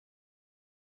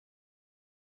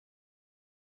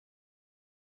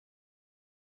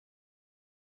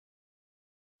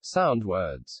Sound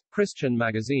Words. Christian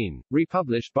Magazine.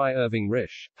 Republished by Irving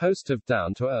Risch, host of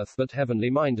Down to Earth but Heavenly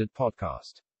Minded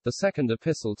podcast. The Second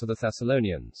Epistle to the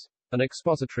Thessalonians. An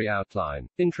expository outline.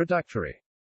 Introductory.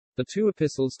 The two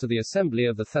epistles to the assembly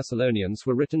of the Thessalonians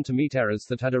were written to meet errors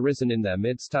that had arisen in their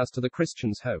midst as to the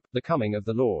Christians' hope, the coming of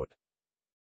the Lord.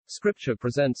 Scripture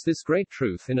presents this great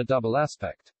truth in a double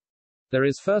aspect. There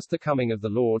is first the coming of the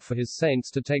Lord for his saints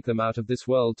to take them out of this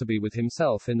world to be with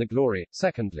himself in the glory.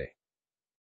 Secondly,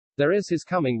 there is his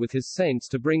coming with his saints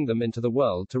to bring them into the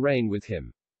world to reign with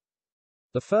him.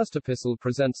 The first epistle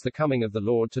presents the coming of the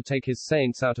Lord to take his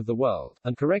saints out of the world,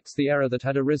 and corrects the error that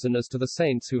had arisen as to the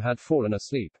saints who had fallen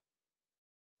asleep.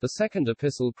 The second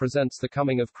epistle presents the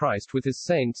coming of Christ with his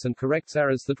saints and corrects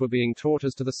errors that were being taught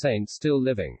as to the saints still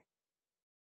living.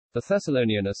 The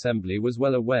Thessalonian assembly was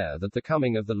well aware that the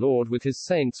coming of the Lord with his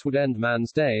saints would end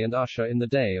man's day and usher in the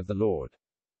day of the Lord.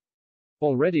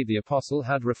 Already the apostle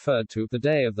had referred to the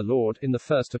day of the Lord in the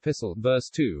first epistle, verse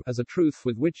 2, as a truth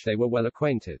with which they were well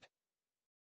acquainted.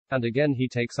 And again he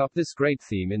takes up this great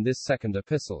theme in this second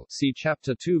epistle, see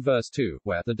chapter 2 verse 2,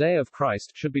 where the day of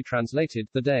Christ should be translated,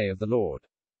 the day of the Lord.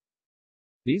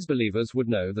 These believers would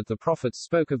know that the prophets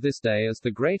spoke of this day as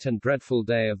the great and dreadful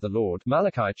day of the Lord,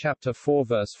 Malachi chapter 4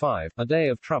 verse 5, a day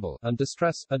of trouble and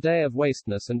distress, a day of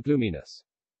wasteness and gloominess.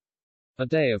 A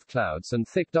day of clouds and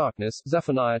thick darkness,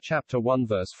 Zephaniah chapter 1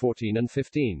 verse 14 and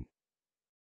 15.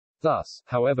 Thus,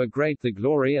 however great the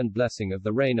glory and blessing of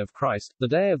the reign of Christ, the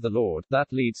day of the Lord,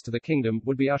 that leads to the kingdom,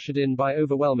 would be ushered in by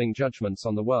overwhelming judgments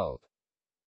on the world.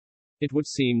 It would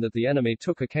seem that the enemy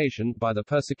took occasion, by the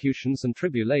persecutions and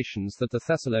tribulations that the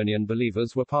Thessalonian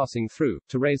believers were passing through,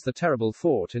 to raise the terrible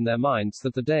thought in their minds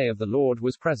that the day of the Lord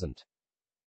was present,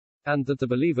 and that the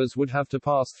believers would have to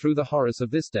pass through the horrors of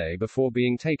this day before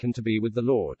being taken to be with the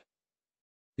Lord.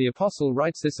 The apostle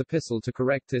writes this epistle to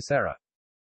correct this error.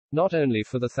 Not only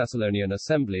for the Thessalonian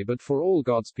assembly but for all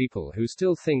God's people who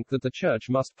still think that the church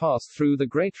must pass through the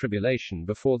great tribulation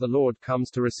before the Lord comes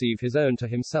to receive his own to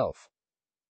himself.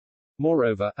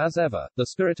 Moreover, as ever, the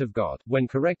Spirit of God, when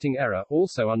correcting error,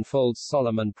 also unfolds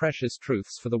solemn and precious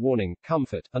truths for the warning,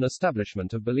 comfort, and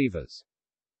establishment of believers.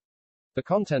 The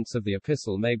contents of the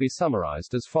epistle may be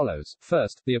summarized as follows.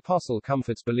 First, the apostle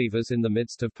comforts believers in the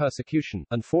midst of persecution,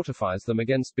 and fortifies them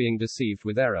against being deceived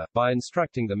with error, by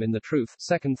instructing them in the truth.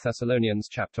 2 Thessalonians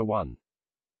chapter 1.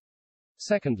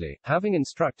 Secondly, having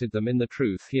instructed them in the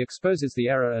truth, he exposes the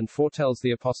error and foretells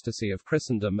the apostasy of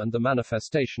Christendom and the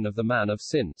manifestation of the man of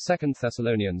sin. 2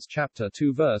 Thessalonians chapter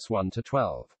 2 verse 1 to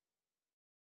 12.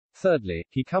 Thirdly,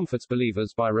 he comforts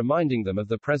believers by reminding them of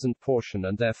the present portion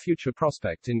and their future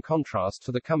prospect in contrast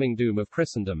to the coming doom of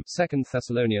Christendom. 2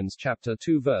 Thessalonians chapter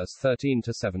 2 verse 13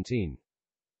 to 17.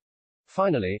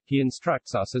 Finally, he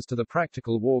instructs us as to the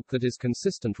practical walk that is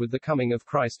consistent with the coming of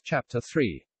Christ. Chapter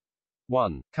 3.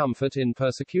 1. Comfort in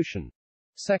persecution.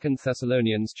 2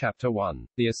 Thessalonians chapter 1.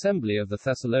 The assembly of the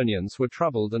Thessalonians were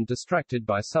troubled and distracted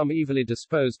by some evilly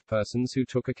disposed persons who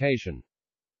took occasion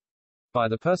by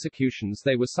the persecutions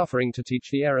they were suffering to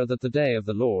teach the error that the day of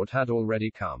the Lord had already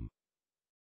come.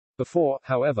 Before,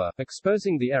 however,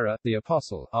 exposing the error, the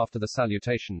apostle, after the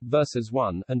salutation, verses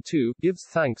 1 and 2, gives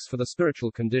thanks for the spiritual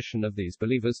condition of these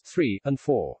believers, 3 and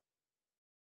 4.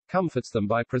 Comforts them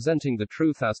by presenting the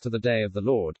truth as to the day of the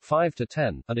Lord, 5 to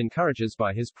 10, and encourages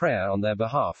by his prayer on their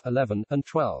behalf, 11 and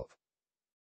 12.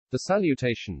 The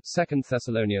salutation, 2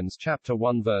 Thessalonians chapter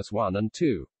 1 verse 1 and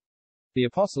 2. The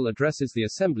apostle addresses the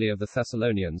assembly of the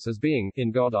Thessalonians as being,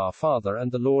 in God our Father and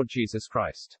the Lord Jesus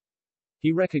Christ.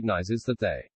 He recognizes that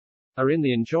they are in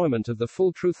the enjoyment of the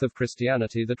full truth of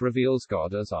Christianity that reveals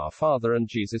God as our Father and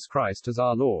Jesus Christ as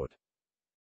our Lord.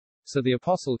 So the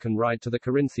apostle can write to the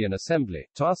Corinthian assembly,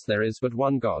 to us there is but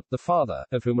one God, the Father,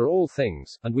 of whom are all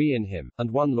things, and we in him,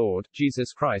 and one Lord,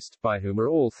 Jesus Christ, by whom are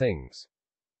all things,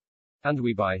 and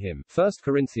we by him. 1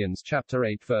 Corinthians chapter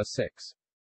 8 verse 6.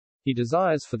 He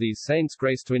desires for these saints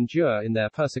grace to endure in their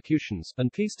persecutions,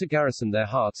 and peace to garrison their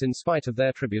hearts in spite of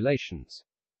their tribulations.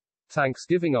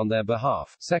 Thanksgiving on their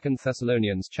behalf. 2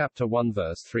 Thessalonians chapter 1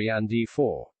 verse 3 and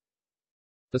 4.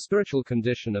 The spiritual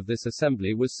condition of this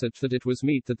assembly was such that it was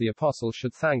meet that the apostle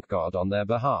should thank God on their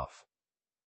behalf.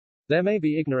 There may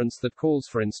be ignorance that calls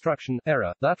for instruction,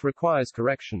 error that requires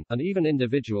correction, and even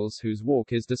individuals whose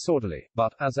walk is disorderly,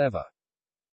 but, as ever,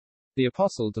 the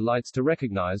apostle delights to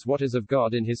recognize what is of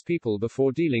God in his people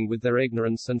before dealing with their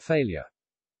ignorance and failure.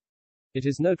 It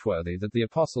is noteworthy that the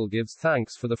apostle gives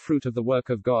thanks for the fruit of the work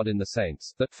of God in the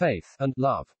saints, that faith, and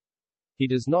love. He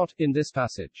does not, in this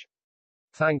passage,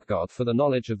 thank God for the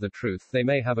knowledge of the truth they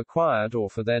may have acquired or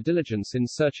for their diligence in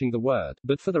searching the word,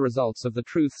 but for the results of the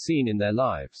truth seen in their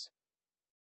lives.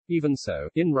 Even so,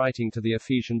 in writing to the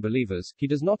Ephesian believers, he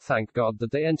does not thank God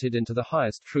that they entered into the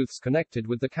highest truths connected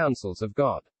with the counsels of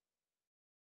God.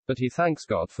 But he thanks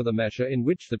God for the measure in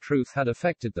which the truth had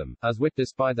affected them, as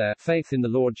witnessed by their faith in the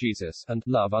Lord Jesus, and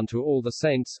love unto all the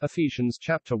saints, Ephesians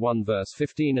chapter 1 verse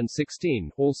 15 and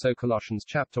 16, also Colossians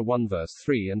chapter 1 verse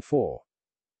 3 and 4.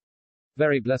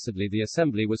 Very blessedly the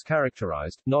assembly was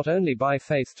characterized, not only by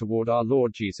faith toward our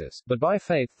Lord Jesus, but by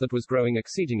faith that was growing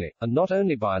exceedingly, and not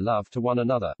only by love to one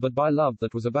another, but by love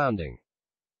that was abounding.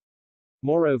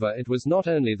 Moreover, it was not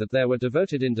only that there were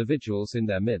devoted individuals in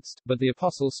their midst, but the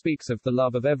apostle speaks of the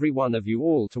love of every one of you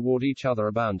all toward each other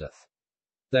aboundeth.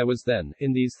 There was then,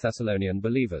 in these Thessalonian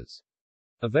believers,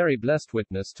 a very blessed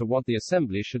witness to what the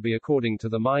assembly should be according to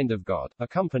the mind of God, a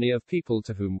company of people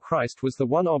to whom Christ was the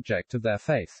one object of their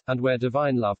faith, and where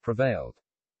divine love prevailed.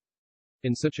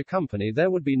 In such a company there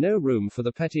would be no room for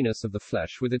the pettiness of the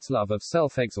flesh with its love of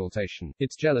self-exaltation,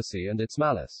 its jealousy and its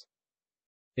malice.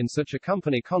 In such a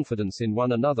company confidence in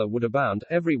one another would abound,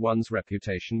 every one's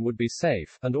reputation would be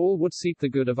safe, and all would seek the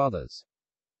good of others.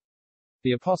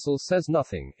 The apostle says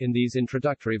nothing, in these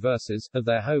introductory verses, of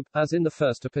their hope, as in the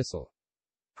first epistle.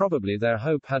 Probably their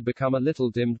hope had become a little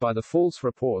dimmed by the false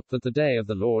report that the day of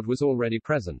the Lord was already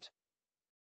present.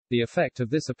 The effect of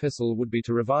this epistle would be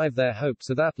to revive their hope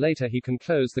so that later he can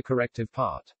close the corrective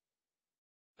part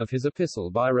of his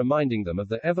epistle by reminding them of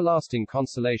the everlasting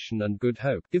consolation and good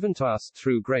hope given to us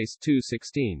through grace.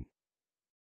 2:16.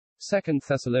 2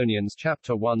 Thessalonians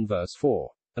chapter 1 verse 4.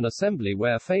 An assembly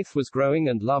where faith was growing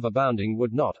and love abounding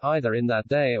would not, either in that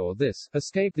day or this,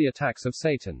 escape the attacks of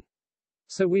Satan.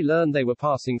 So we learn they were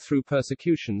passing through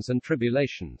persecutions and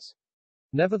tribulations.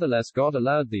 Nevertheless God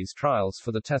allowed these trials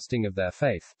for the testing of their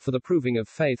faith, for the proving of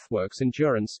faith works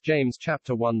endurance. James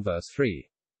chapter 1 verse 3.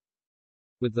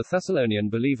 With the Thessalonian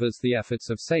believers the efforts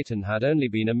of Satan had only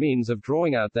been a means of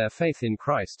drawing out their faith in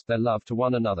Christ, their love to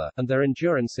one another, and their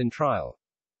endurance in trial.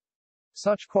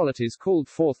 Such qualities called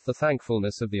forth the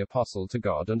thankfulness of the apostle to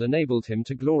God and enabled him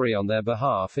to glory on their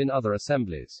behalf in other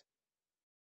assemblies.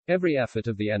 Every effort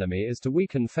of the enemy is to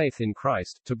weaken faith in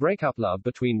Christ, to break up love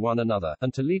between one another,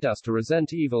 and to lead us to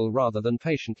resent evil rather than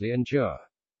patiently endure.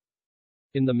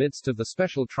 In the midst of the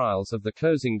special trials of the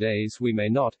closing days we may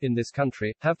not, in this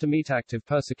country, have to meet active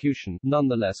persecution,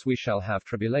 nonetheless we shall have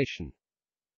tribulation.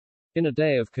 In a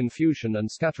day of confusion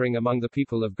and scattering among the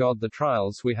people of God the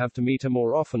trials we have to meet are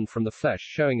more often from the flesh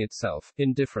showing itself,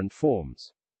 in different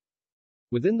forms,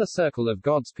 within the circle of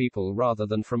God's people rather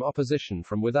than from opposition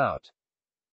from without.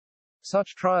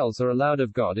 Such trials are allowed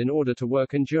of God in order to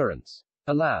work endurance.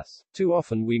 Alas, too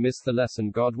often we miss the lesson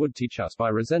God would teach us by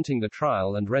resenting the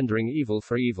trial and rendering evil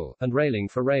for evil, and railing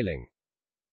for railing.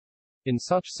 In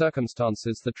such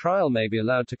circumstances the trial may be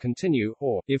allowed to continue,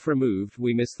 or, if removed,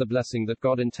 we miss the blessing that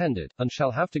God intended, and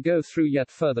shall have to go through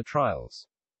yet further trials.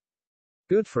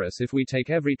 Good for us if we take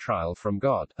every trial from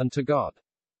God, and to God.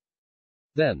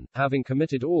 Then, having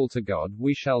committed all to God,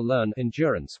 we shall learn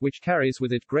endurance, which carries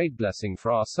with it great blessing for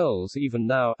our souls even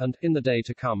now, and, in the day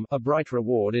to come, a bright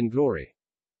reward in glory.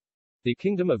 The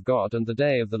kingdom of God and the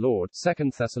day of the Lord.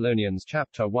 2 Thessalonians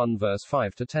chapter 1 verse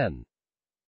 5-10.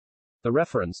 The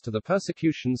reference to the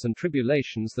persecutions and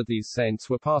tribulations that these saints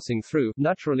were passing through,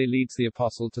 naturally leads the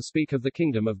apostle to speak of the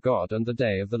kingdom of God and the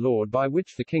day of the Lord by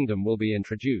which the kingdom will be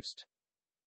introduced,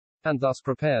 and thus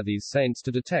prepare these saints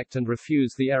to detect and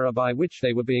refuse the error by which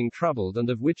they were being troubled and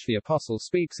of which the apostle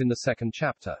speaks in the second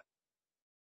chapter.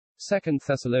 2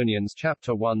 Thessalonians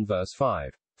chapter 1 verse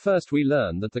 5. First we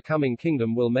learn that the coming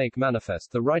kingdom will make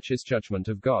manifest the righteous judgment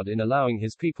of God in allowing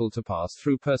his people to pass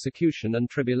through persecution and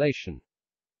tribulation.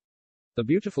 The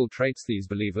beautiful traits these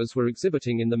believers were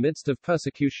exhibiting in the midst of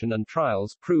persecution and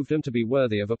trials proved them to be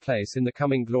worthy of a place in the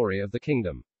coming glory of the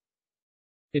kingdom.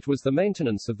 It was the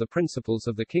maintenance of the principles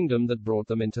of the kingdom that brought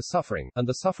them into suffering, and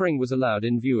the suffering was allowed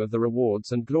in view of the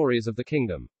rewards and glories of the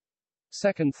kingdom.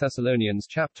 2 Thessalonians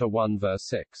chapter 1 verse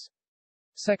 6.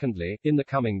 Secondly, in the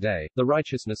coming day, the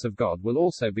righteousness of God will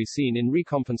also be seen in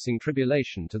recompensing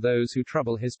tribulation to those who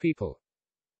trouble his people.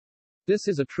 This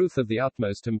is a truth of the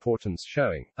utmost importance,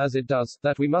 showing, as it does,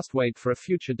 that we must wait for a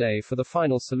future day for the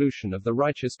final solution of the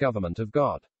righteous government of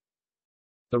God.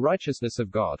 The righteousness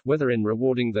of God, whether in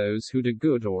rewarding those who do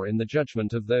good or in the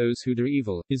judgment of those who do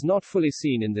evil, is not fully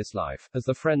seen in this life, as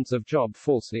the friends of Job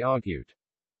falsely argued.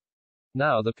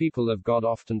 Now the people of God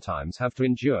oftentimes have to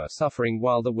endure suffering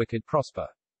while the wicked prosper.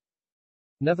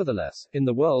 Nevertheless, in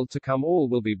the world to come all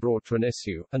will be brought to an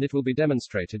issue, and it will be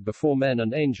demonstrated before men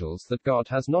and angels that God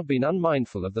has not been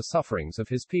unmindful of the sufferings of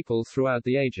his people throughout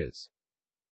the ages,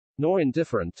 nor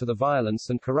indifferent to the violence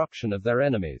and corruption of their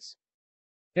enemies.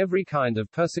 Every kind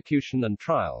of persecution and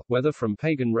trial, whether from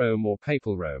pagan Rome or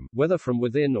papal Rome, whether from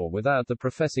within or without the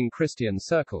professing Christian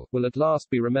circle, will at last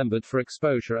be remembered for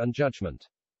exposure and judgment.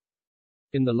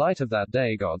 In the light of that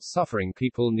day, God's suffering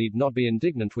people need not be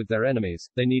indignant with their enemies,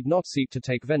 they need not seek to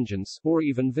take vengeance, or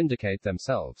even vindicate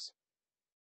themselves.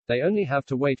 They only have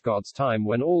to wait God's time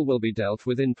when all will be dealt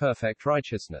with in perfect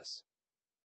righteousness.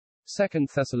 2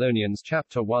 Thessalonians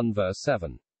chapter 1 verse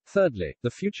 7. Thirdly, the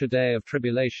future day of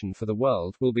tribulation for the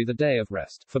world will be the day of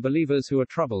rest, for believers who are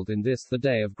troubled in this, the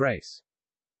day of grace.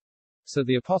 So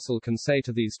the apostle can say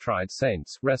to these tried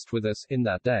saints, rest with us, in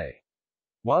that day.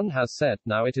 One has said,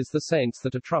 now it is the saints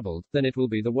that are troubled, then it will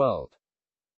be the world.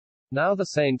 Now the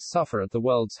saints suffer at the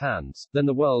world's hands, then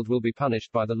the world will be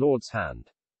punished by the Lord's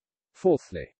hand.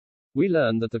 Fourthly, we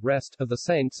learn that the rest of the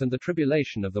saints and the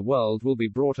tribulation of the world will be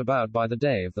brought about by the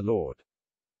day of the Lord.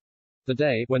 The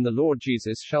day when the Lord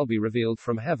Jesus shall be revealed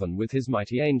from heaven with his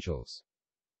mighty angels.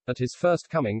 At his first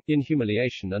coming, in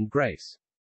humiliation and grace.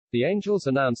 The angels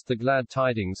announced the glad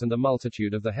tidings, and a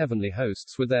multitude of the heavenly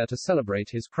hosts were there to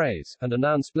celebrate his praise, and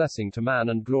announce blessing to man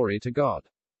and glory to God.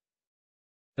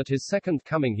 At his second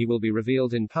coming he will be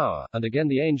revealed in power, and again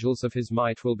the angels of his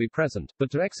might will be present, but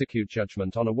to execute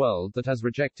judgment on a world that has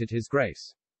rejected his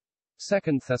grace.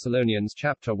 2 Thessalonians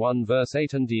chapter 1 verse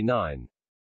 8 and 9.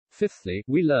 Fifthly,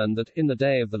 we learn that, in the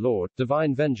day of the Lord,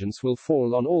 divine vengeance will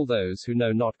fall on all those who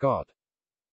know not God.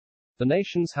 The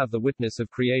nations have the witness of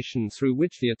creation through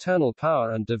which the eternal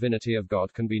power and divinity of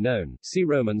God can be known. See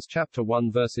Romans chapter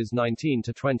 1 verses 19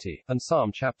 to 20, and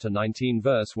Psalm chapter 19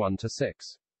 verse 1 to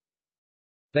 6.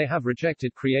 They have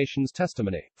rejected creation's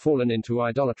testimony, fallen into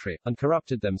idolatry, and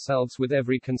corrupted themselves with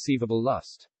every conceivable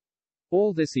lust.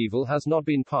 All this evil has not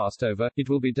been passed over, it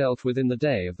will be dealt with in the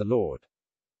day of the Lord.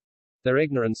 Their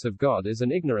ignorance of God is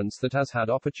an ignorance that has had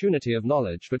opportunity of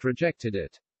knowledge but rejected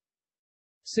it.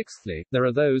 Sixthly, there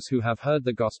are those who have heard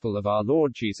the gospel of our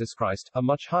Lord Jesus Christ, a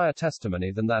much higher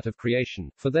testimony than that of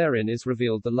creation, for therein is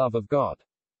revealed the love of God.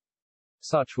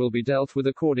 Such will be dealt with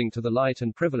according to the light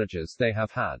and privileges they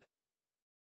have had.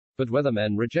 But whether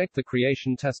men reject the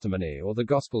creation testimony or the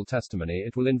gospel testimony,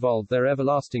 it will involve their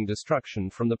everlasting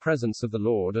destruction from the presence of the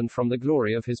Lord and from the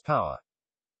glory of his power.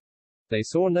 They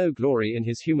saw no glory in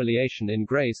his humiliation in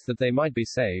grace that they might be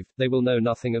saved, they will know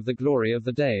nothing of the glory of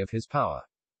the day of his power.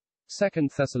 2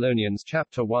 Thessalonians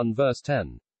chapter 1 verse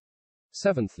 10.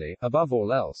 Seventhly, above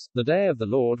all else, the day of the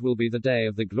Lord will be the day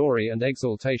of the glory and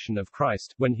exaltation of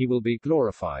Christ, when he will be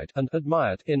glorified, and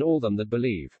admired, in all them that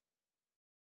believe.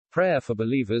 Prayer for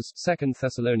believers, 2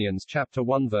 Thessalonians chapter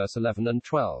 1 verse 11 and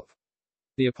 12.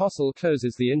 The apostle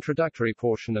closes the introductory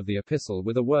portion of the epistle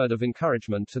with a word of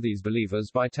encouragement to these believers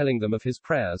by telling them of his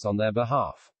prayers on their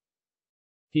behalf.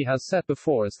 He has set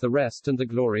before us the rest and the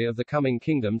glory of the coming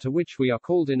kingdom to which we are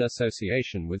called in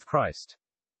association with Christ.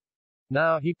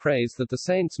 Now he prays that the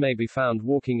saints may be found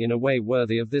walking in a way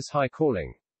worthy of this high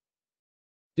calling.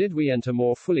 Did we enter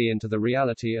more fully into the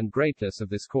reality and greatness of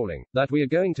this calling, that we are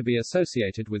going to be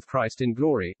associated with Christ in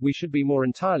glory, we should be more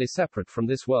entirely separate from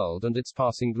this world and its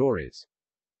passing glories.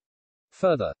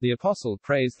 Further, the apostle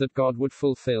prays that God would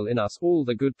fulfill in us all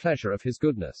the good pleasure of his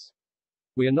goodness.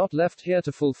 We are not left here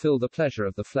to fulfill the pleasure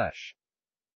of the flesh.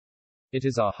 It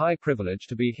is our high privilege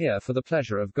to be here for the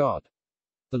pleasure of God.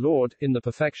 The Lord, in the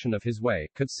perfection of his way,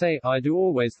 could say, I do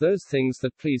always those things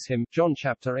that please him, John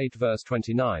chapter 8 verse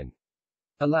 29.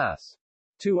 Alas!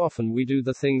 Too often we do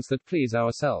the things that please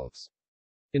ourselves.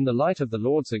 In the light of the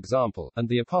Lord's example, and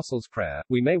the apostles' prayer,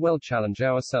 we may well challenge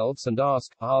ourselves and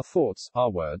ask, are our thoughts, our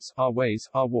words, our ways,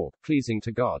 our walk, pleasing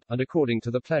to God, and according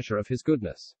to the pleasure of his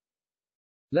goodness?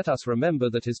 Let us remember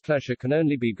that his pleasure can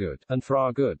only be good, and for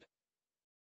our good.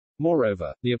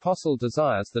 Moreover, the apostle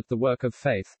desires that the work of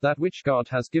faith, that which God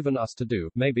has given us to do,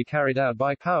 may be carried out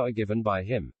by power given by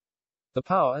him. The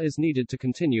power is needed to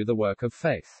continue the work of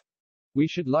faith. We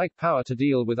should like power to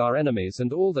deal with our enemies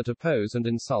and all that oppose and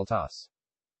insult us.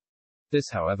 This,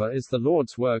 however, is the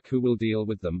Lord's work, who will deal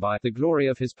with them by the glory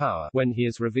of his power, when he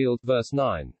is revealed. Verse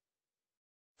 9.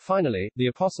 Finally, the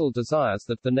apostle desires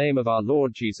that the name of our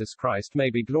Lord Jesus Christ may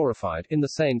be glorified in the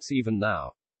saints even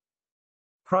now.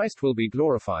 Christ will be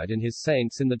glorified in his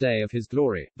saints in the day of his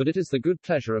glory, but it is the good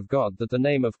pleasure of God that the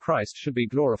name of Christ should be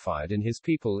glorified in his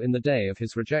people in the day of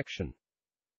his rejection.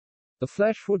 The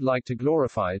flesh would like to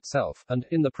glorify itself, and,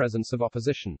 in the presence of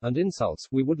opposition and insults,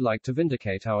 we would like to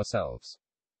vindicate ourselves.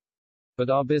 But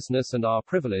our business and our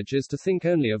privilege is to think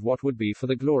only of what would be for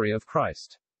the glory of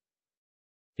Christ.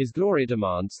 His glory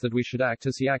demands that we should act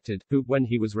as he acted, who, when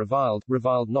he was reviled,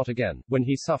 reviled not again, when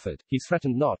he suffered, he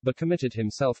threatened not, but committed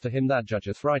himself to him that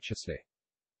judgeth righteously.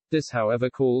 This, however,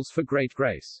 calls for great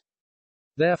grace.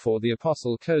 Therefore the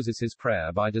apostle closes his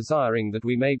prayer by desiring that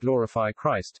we may glorify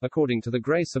Christ, according to the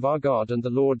grace of our God and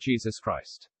the Lord Jesus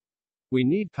Christ. We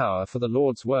need power for the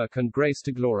Lord's work and grace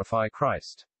to glorify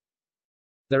Christ.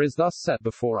 There is thus set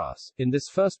before us, in this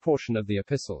first portion of the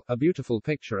epistle, a beautiful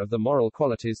picture of the moral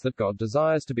qualities that God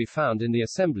desires to be found in the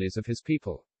assemblies of his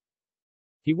people.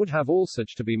 He would have all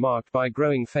such to be marked by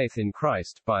growing faith in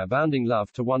Christ, by abounding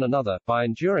love to one another, by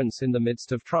endurance in the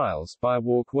midst of trials, by a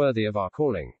walk worthy of our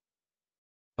calling,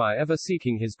 by ever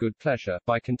seeking his good pleasure,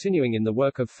 by continuing in the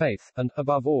work of faith, and,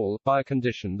 above all, by a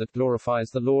condition that glorifies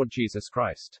the Lord Jesus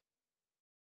Christ.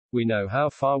 We know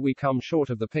how far we come short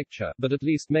of the picture, but at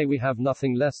least may we have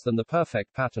nothing less than the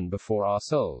perfect pattern before our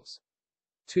souls.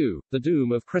 2. The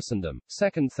doom of Christendom.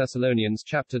 2 Thessalonians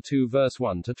chapter 2 verse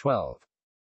 1 to 12.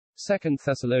 2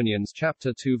 Thessalonians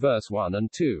chapter 2 verse 1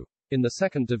 and 2. In the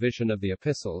second division of the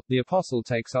epistle, the apostle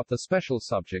takes up the special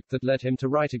subject that led him to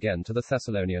write again to the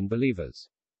Thessalonian believers.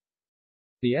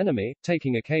 The enemy,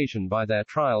 taking occasion by their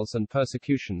trials and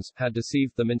persecutions, had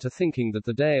deceived them into thinking that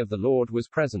the day of the Lord was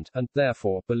present, and,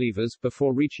 therefore, believers,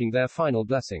 before reaching their final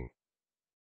blessing,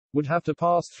 would have to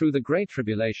pass through the great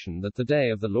tribulation that the day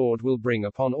of the Lord will bring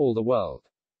upon all the world.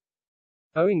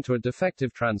 Owing to a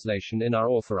defective translation in our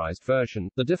authorized version,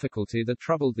 the difficulty that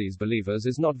troubled these believers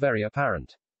is not very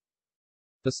apparent.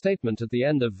 The statement at the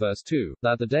end of verse 2,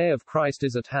 that the day of Christ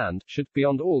is at hand, should,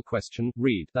 beyond all question,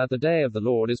 read, that the day of the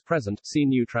Lord is present, see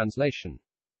New Translation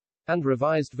and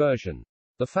Revised Version.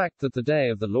 The fact that the day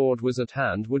of the Lord was at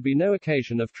hand would be no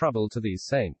occasion of trouble to these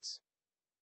saints.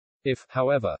 If,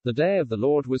 however, the day of the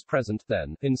Lord was present,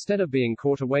 then, instead of being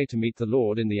caught away to meet the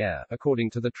Lord in the air, according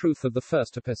to the truth of the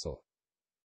first epistle,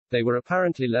 they were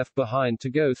apparently left behind to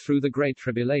go through the great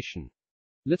tribulation.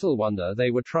 Little wonder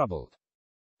they were troubled.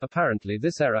 Apparently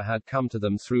this error had come to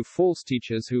them through false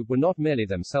teachers who were not merely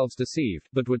themselves deceived,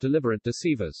 but were deliberate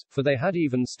deceivers, for they had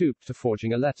even stooped to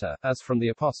forging a letter, as from the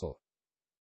apostle,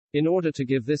 in order to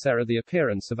give this error the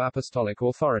appearance of apostolic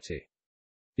authority.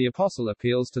 The apostle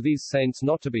appeals to these saints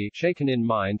not to be shaken in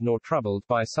mind nor troubled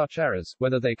by such errors,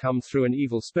 whether they come through an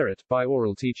evil spirit, by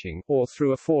oral teaching, or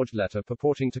through a forged letter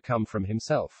purporting to come from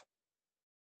himself,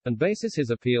 and bases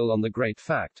his appeal on the great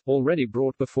fact, already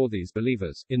brought before these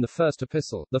believers, in the first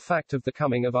epistle, the fact of the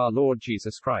coming of our Lord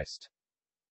Jesus Christ,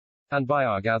 and by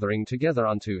our gathering together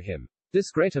unto him.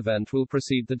 This great event will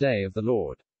precede the day of the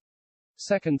Lord.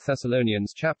 2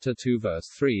 Thessalonians chapter 2 verse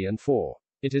 3 and 4.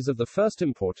 It is of the first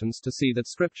importance to see that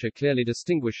Scripture clearly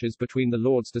distinguishes between the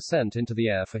Lord's descent into the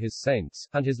air for his saints,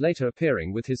 and his later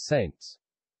appearing with his saints.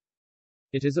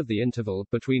 It is of the interval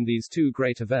between these two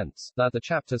great events that the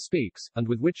chapter speaks, and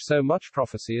with which so much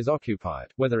prophecy is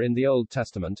occupied, whether in the Old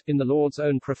Testament, in the Lord's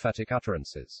own prophetic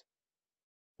utterances,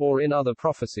 or in other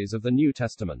prophecies of the New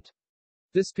Testament.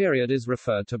 This period is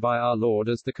referred to by our Lord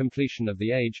as the completion of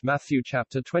the age, Matthew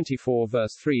chapter 24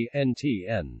 verse 3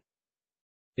 NTN.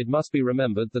 It must be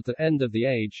remembered that the end of the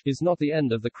age is not the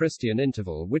end of the Christian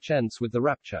interval which ends with the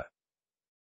rapture.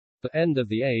 The end of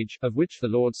the age, of which the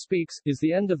Lord speaks, is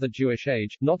the end of the Jewish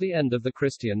age, not the end of the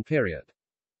Christian period.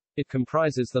 It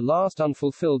comprises the last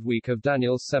unfulfilled week of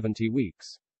Daniel's 70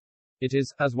 weeks. It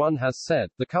is, as one has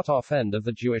said, the cut-off end of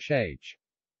the Jewish age.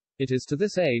 It is to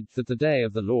this age that the day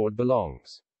of the Lord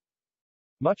belongs.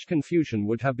 Much confusion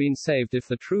would have been saved if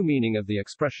the true meaning of the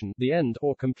expression, the end,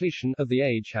 or completion, of the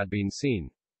age had been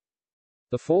seen.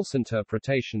 The false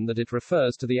interpretation that it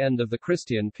refers to the end of the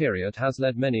Christian period has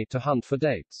led many to hunt for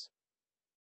dates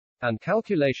and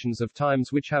calculations of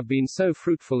times which have been so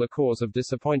fruitful a cause of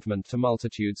disappointment to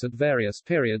multitudes at various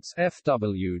periods.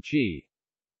 FWG.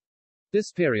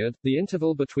 This period, the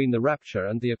interval between the rapture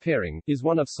and the appearing, is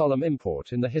one of solemn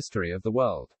import in the history of the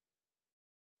world.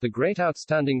 The great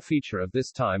outstanding feature of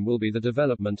this time will be the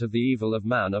development of the evil of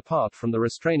man apart from the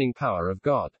restraining power of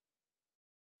God.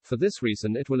 For this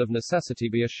reason it will of necessity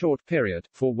be a short period,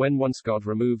 for when once God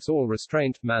removes all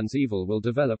restraint, man's evil will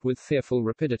develop with fearful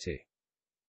rapidity.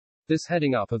 This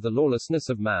heading up of the lawlessness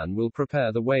of man will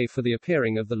prepare the way for the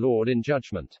appearing of the Lord in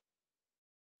judgment.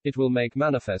 It will make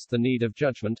manifest the need of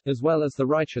judgment, as well as the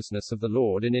righteousness of the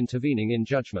Lord in intervening in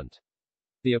judgment.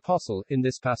 The apostle, in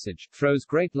this passage, throws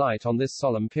great light on this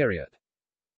solemn period.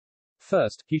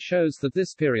 First, he shows that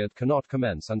this period cannot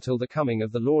commence until the coming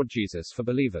of the Lord Jesus for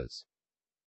believers,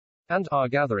 and our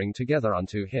gathering together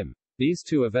unto him. These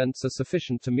two events are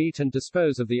sufficient to meet and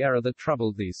dispose of the error that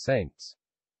troubled these saints.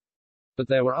 But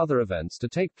there were other events to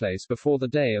take place before the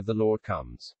day of the Lord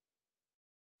comes.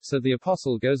 So the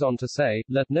apostle goes on to say,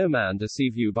 "Let no man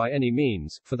deceive you by any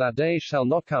means, for that day shall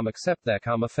not come except there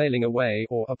come a falling away,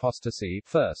 or apostasy,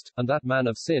 first, and that man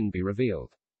of sin be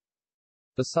revealed,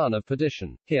 the son of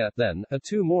perdition. Here, then, are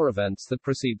two more events that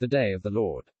precede the day of the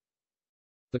Lord.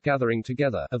 The gathering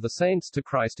together of the saints to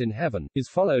Christ in heaven is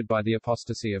followed by the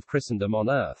apostasy of Christendom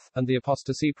on earth, and the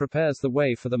apostasy prepares the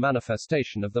way for the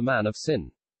manifestation of the man of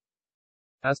sin.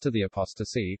 As to the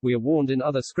apostasy, we are warned in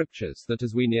other scriptures that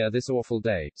as we near this awful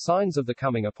day, signs of the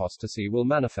coming apostasy will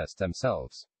manifest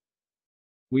themselves.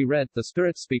 We read, "The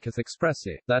Spirit speaketh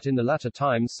expressly, that in the latter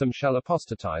times some shall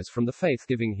apostatize from the faith,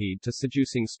 giving heed to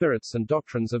seducing spirits and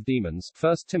doctrines of demons."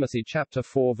 1 Timothy chapter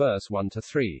 4 verse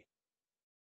 1-3.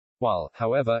 While,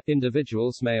 however,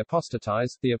 individuals may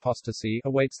apostatize, the apostasy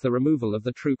awaits the removal of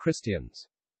the true Christians.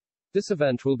 This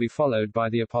event will be followed by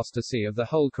the apostasy of the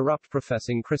whole corrupt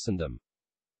professing Christendom.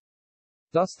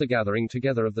 Thus the gathering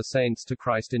together of the saints to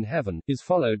Christ in heaven is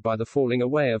followed by the falling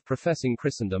away of professing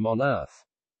Christendom on earth.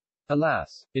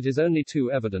 Alas, it is only too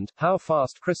evident how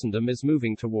fast Christendom is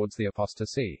moving towards the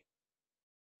apostasy.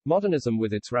 Modernism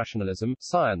with its rationalism,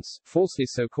 science, falsely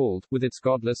so called, with its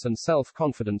godless and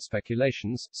self-confident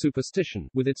speculations, superstition,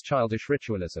 with its childish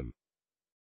ritualism,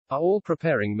 are all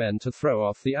preparing men to throw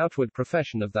off the outward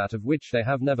profession of that of which they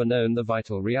have never known the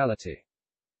vital reality.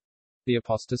 The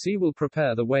apostasy will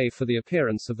prepare the way for the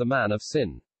appearance of the man of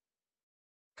sin.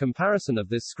 Comparison of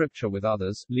this scripture with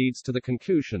others leads to the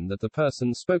conclusion that the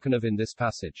person spoken of in this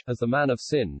passage, as the man of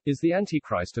sin, is the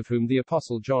Antichrist of whom the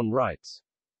Apostle John writes,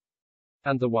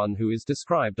 and the one who is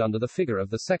described under the figure of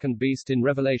the second beast in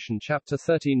Revelation chapter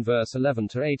 13 verse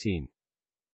 11-18.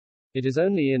 It is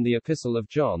only in the Epistle of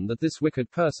John that this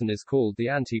wicked person is called the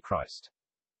Antichrist.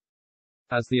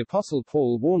 As the Apostle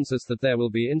Paul warns us that there will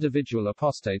be individual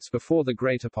apostates before the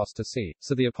great apostasy,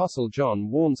 so the Apostle John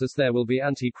warns us there will be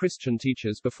anti-Christian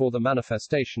teachers before the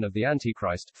manifestation of the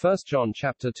Antichrist. 1 John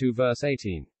chapter 2 verse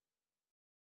 18.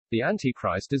 The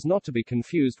Antichrist is not to be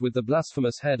confused with the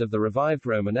blasphemous head of the revived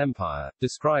Roman Empire,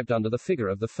 described under the figure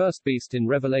of the first beast in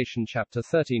Revelation chapter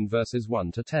 13 verses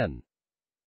 1-10.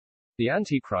 The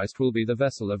Antichrist will be the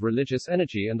vessel of religious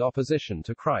energy and opposition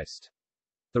to Christ.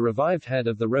 The revived head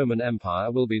of the Roman Empire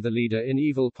will be the leader in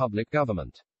evil public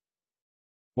government.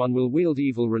 One will wield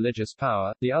evil religious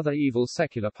power, the other evil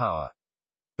secular power.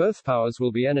 Both powers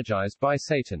will be energized by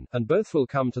Satan, and both will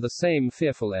come to the same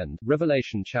fearful end.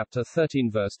 Revelation chapter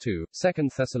 13 verse 2, 2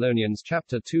 Thessalonians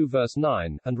chapter 2 verse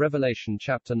 9, and Revelation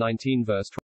chapter 19 verse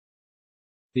 12.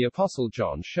 The Apostle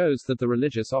John shows that the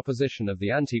religious opposition of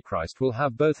the Antichrist will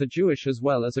have both a Jewish as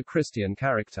well as a Christian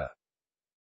character.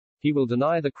 He will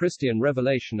deny the Christian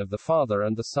revelation of the Father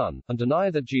and the Son, and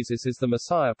deny that Jesus is the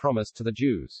Messiah promised to the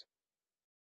Jews.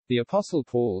 The Apostle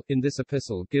Paul, in this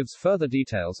epistle, gives further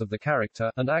details of the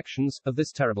character and actions of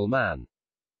this terrible man.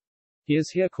 He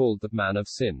is here called the man of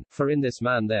sin, for in this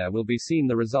man there will be seen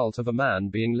the result of a man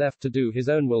being left to do his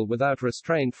own will without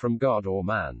restraint from God or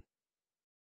man.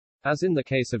 As in the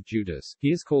case of Judas,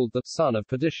 he is called the son of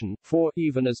perdition, for,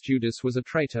 even as Judas was a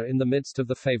traitor in the midst of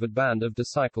the favored band of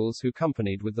disciples who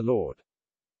companied with the Lord,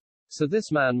 so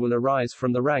this man will arise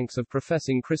from the ranks of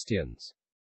professing Christians.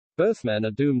 Both men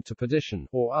are doomed to perdition,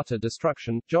 or utter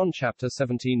destruction. John chapter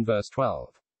 17 verse 12.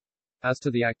 As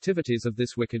to the activities of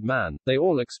this wicked man, they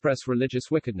all express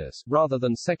religious wickedness, rather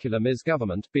than secular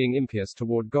misgovernment, being impious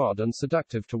toward God and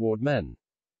seductive toward men.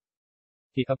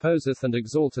 He opposeth and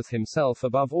exalteth himself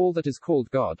above all that is called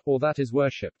God, or that is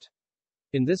worshipped.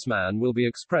 In this man will be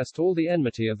expressed all the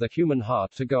enmity of the human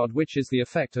heart to God, which is the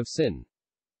effect of sin.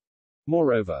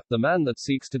 Moreover, the man that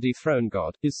seeks to dethrone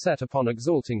God is set upon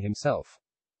exalting himself.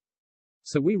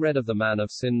 So we read of the man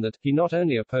of sin that he not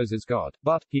only opposes God,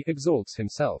 but he exalts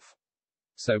himself.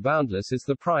 So boundless is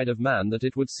the pride of man that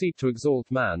it would seek to exalt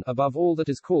man above all that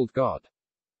is called God,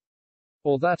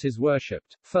 or that is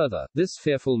worshipped. Further, this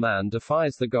fearful man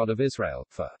defies the God of Israel,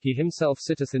 for he himself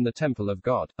sitteth in the temple of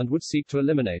God, and would seek to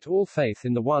eliminate all faith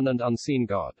in the one and unseen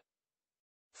God.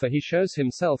 For he shows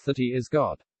himself that he is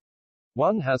God.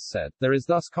 One has said, there is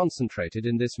thus concentrated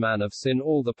in this man of sin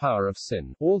all the power of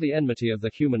sin, all the enmity of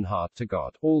the human heart to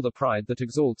God, all the pride that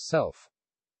exalts self,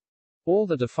 all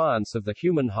the defiance of the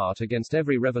human heart against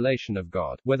every revelation of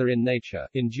God, whether in nature,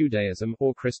 in Judaism,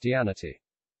 or Christianity.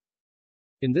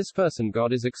 In this person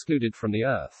God is excluded from the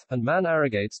earth, and man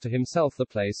arrogates to himself the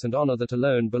place and honor that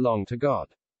alone belong to God.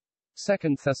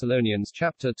 2 Thessalonians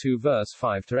chapter 2 verse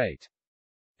 5-8.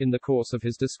 In the course of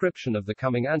his description of the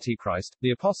coming Antichrist,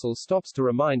 the apostle stops to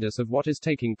remind us of what is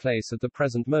taking place at the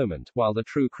present moment, while the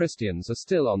true Christians are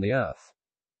still on the earth.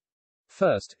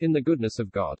 First, in the goodness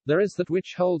of God, there is that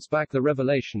which holds back the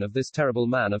revelation of this terrible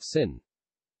man of sin.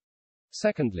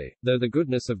 Secondly, though the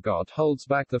goodness of God holds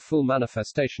back the full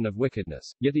manifestation of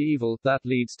wickedness, yet the evil that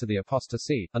leads to the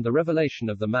apostasy, and the revelation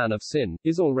of the man of sin,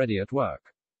 is already at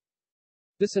work.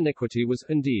 This iniquity was,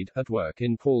 indeed, at work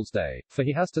in Paul's day, for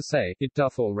he has to say, it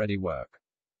doth already work.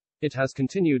 It has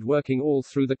continued working all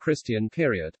through the Christian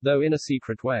period, though in a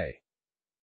secret way.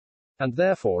 And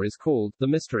therefore is called, the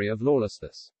mystery of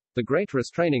lawlessness. The great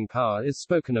restraining power is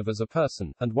spoken of as a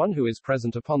person, and one who is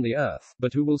present upon the earth,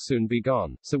 but who will soon be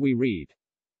gone, so we read.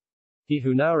 He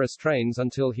who now restrains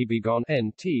until he be gone,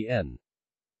 NTN.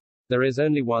 There is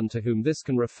only one to whom this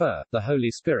can refer, the Holy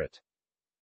Spirit.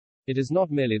 It is not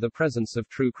merely the presence of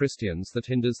true Christians that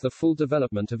hinders the full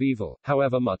development of evil,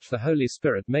 however much the Holy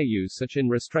Spirit may use such in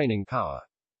restraining power.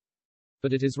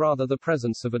 But it is rather the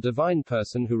presence of a divine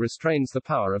person who restrains the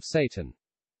power of Satan.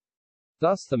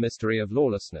 Thus the mystery of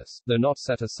lawlessness, though not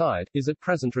set aside, is at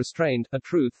present restrained, a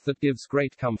truth that gives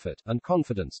great comfort and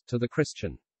confidence to the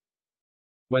Christian.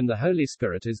 When the Holy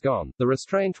Spirit is gone, the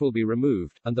restraint will be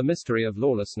removed, and the mystery of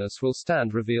lawlessness will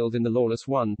stand revealed in the lawless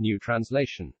one, New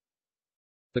Translation.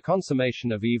 The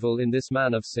consummation of evil in this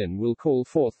man of sin will call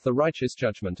forth the righteous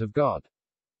judgment of God.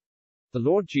 The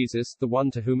Lord Jesus, the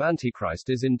one to whom Antichrist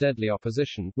is in deadly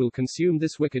opposition, will consume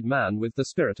this wicked man with the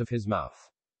spirit of his mouth.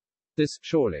 This,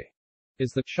 surely,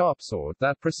 is the sharp sword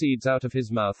that proceeds out of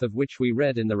his mouth, of which we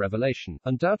read in the Revelation,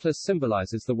 and doubtless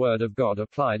symbolizes the word of God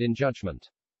applied in judgment.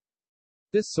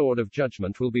 This sword of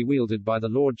judgment will be wielded by the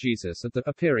Lord Jesus at the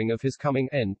appearing of his coming,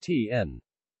 NTN.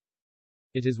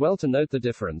 It is well to note the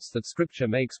difference that Scripture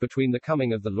makes between the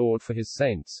coming of the Lord for his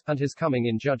saints, and his coming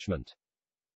in judgment.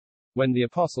 When the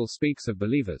apostle speaks of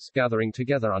believers gathering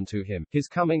together unto him, his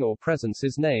coming or presence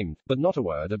is named, but not a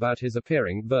word about his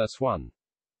appearing, verse 1.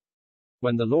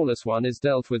 When the lawless one is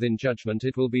dealt with in judgment,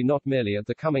 it will be not merely at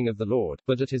the coming of the Lord,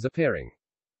 but at his appearing.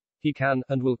 He can,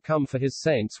 and will, come for his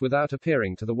saints without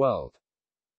appearing to the world.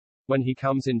 When he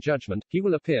comes in judgment, he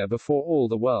will appear before all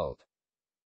the world.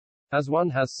 As one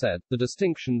has said, the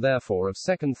distinction therefore of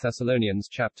 2 Thessalonians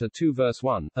chapter 2 verse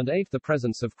 1, and 8, the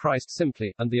presence of Christ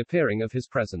simply, and the appearing of his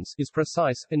presence, is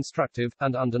precise, instructive,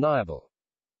 and undeniable.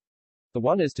 The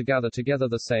one is to gather together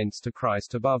the saints to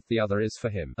Christ above, the other is for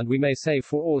him, and we may say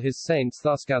for all his saints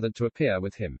thus gathered to appear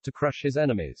with him, to crush his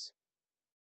enemies.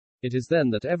 It is then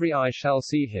that every eye shall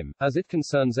see him, as it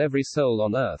concerns every soul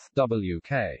on earth.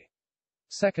 W.K.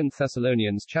 2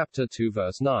 Thessalonians chapter 2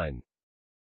 verse 9.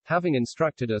 Having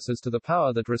instructed us as to the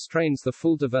power that restrains the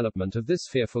full development of this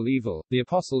fearful evil, the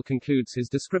apostle concludes his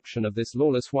description of this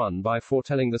lawless one by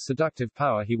foretelling the seductive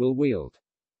power he will wield,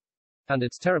 and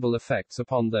its terrible effects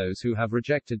upon those who have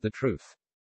rejected the truth.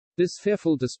 This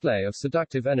fearful display of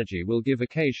seductive energy will give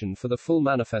occasion for the full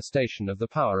manifestation of the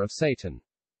power of Satan.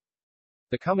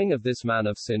 The coming of this man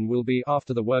of sin will be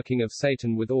after the working of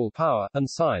Satan with all power, and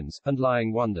signs, and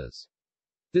lying wonders.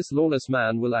 This lawless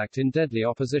man will act in deadly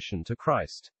opposition to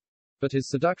Christ. But his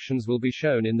seductions will be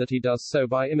shown in that he does so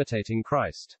by imitating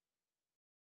Christ.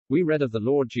 We read of the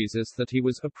Lord Jesus that he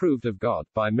was approved of God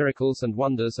by miracles and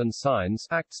wonders and signs,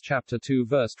 Acts chapter 2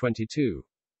 verse 22.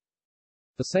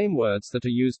 The same words that are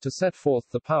used to set forth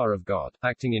the power of God,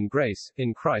 acting in grace,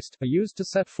 in Christ, are used to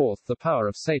set forth the power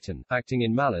of Satan, acting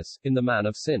in malice, in the man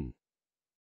of sin.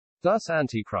 Thus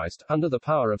Antichrist, under the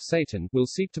power of Satan, will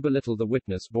seek to belittle the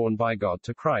witness borne by God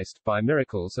to Christ, by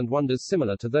miracles and wonders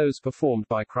similar to those performed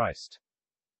by Christ.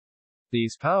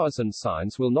 These powers and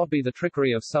signs will not be the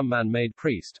trickery of some man-made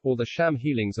priest, or the sham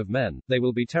healings of men, they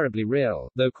will be terribly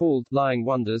real, though called lying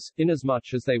wonders,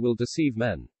 inasmuch as they will deceive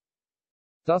men.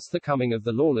 Thus the coming of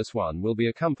the lawless one will be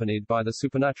accompanied by the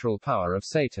supernatural power of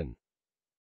Satan.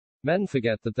 Men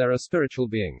forget that there are spiritual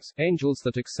beings, angels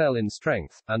that excel in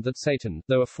strength, and that Satan,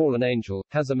 though a fallen angel,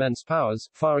 has immense powers,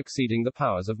 far exceeding the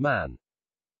powers of man.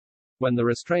 When the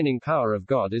restraining power of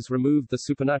God is removed, the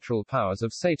supernatural powers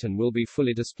of Satan will be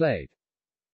fully displayed.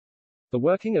 The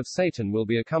working of Satan will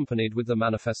be accompanied with the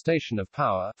manifestation of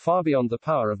power, far beyond the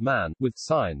power of man, with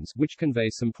signs, which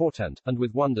convey some portent, and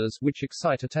with wonders, which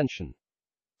excite attention.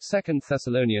 2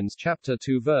 Thessalonians chapter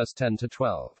 2 verse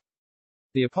 10-12.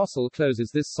 The apostle closes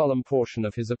this solemn portion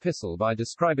of his epistle by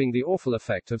describing the awful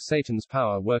effect of Satan's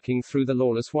power working through the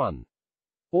lawless one.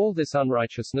 All this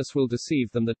unrighteousness will deceive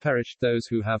them that perished, those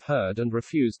who have heard and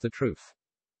refused the truth.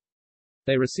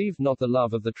 They received not the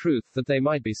love of the truth that they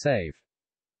might be saved.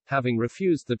 Having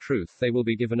refused the truth, they will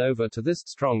be given over to this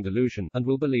strong delusion, and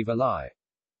will believe a lie.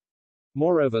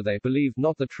 Moreover, they believed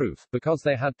not the truth, because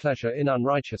they had pleasure in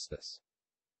unrighteousness.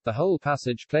 The whole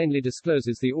passage plainly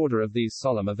discloses the order of these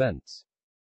solemn events.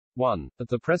 1. At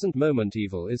the present moment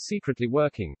evil is secretly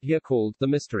working, here called, the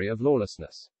mystery of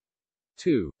lawlessness.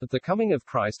 2. At the coming of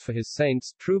Christ for his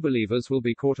saints, true believers will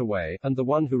be caught away, and the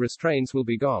one who restrains will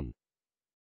be gone.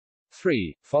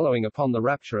 3. Following upon the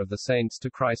rapture of the saints to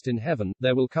Christ in heaven,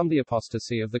 there will come the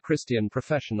apostasy of the Christian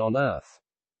profession on earth.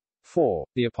 4.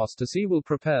 The apostasy will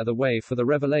prepare the way for the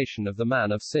revelation of the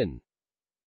man of sin.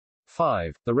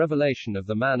 5. The revelation of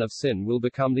the man of sin will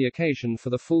become the occasion for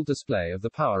the full display of the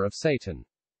power of Satan.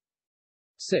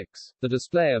 6. The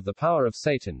display of the power of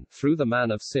Satan, through the man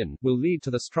of sin, will lead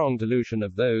to the strong delusion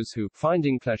of those who,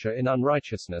 finding pleasure in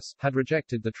unrighteousness, had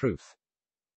rejected the truth.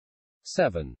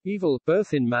 7. Evil,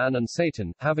 both in man and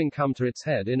Satan, having come to its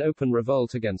head in open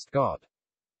revolt against God,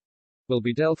 will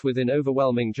be dealt with in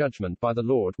overwhelming judgment by the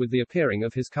Lord with the appearing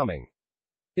of his coming.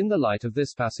 In the light of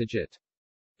this passage, it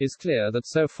is clear that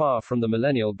so far from the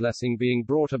millennial blessing being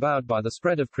brought about by the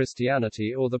spread of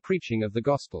Christianity or the preaching of the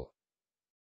gospel,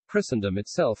 Christendom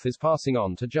itself is passing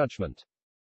on to judgment.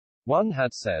 One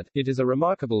had said, it is a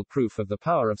remarkable proof of the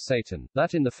power of Satan,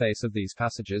 that in the face of these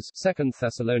passages, 2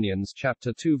 Thessalonians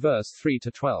chapter 2 verse 3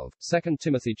 to 12, 2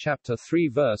 Timothy chapter 3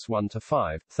 verse 1 to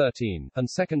 5, 13, and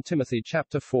 2 Timothy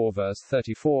chapter 4 verse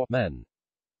 34, men,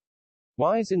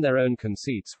 wise in their own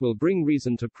conceits, will bring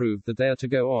reason to prove that they are to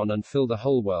go on and fill the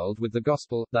whole world with the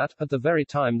gospel, that, at the very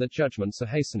time that judgments are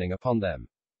hastening upon them,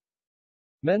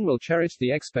 men will cherish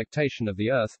the expectation of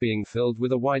the earth being filled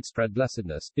with a widespread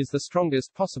blessedness, is the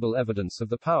strongest possible evidence of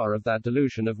the power of that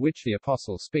delusion of which the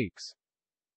apostle speaks.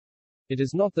 It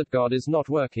is not that God is not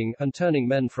working, and turning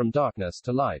men from darkness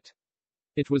to light.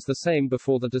 It was the same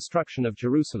before the destruction of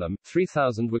Jerusalem,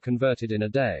 3,000 were converted in a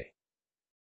day.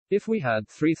 If we had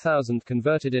 3,000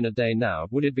 converted in a day now,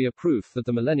 would it be a proof that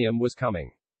the millennium was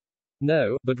coming?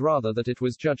 No, but rather that it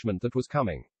was judgment that was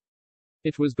coming.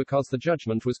 It was because the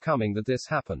judgment was coming that this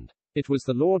happened. It was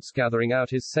the Lord's gathering out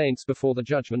his saints before the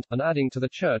judgment, and adding to the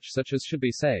church such as should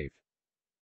be saved.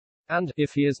 And,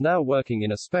 if he is now working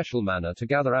in a special manner to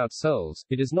gather out souls,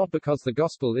 it is not because the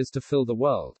gospel is to fill the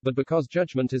world, but because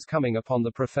judgment is coming upon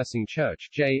the professing church.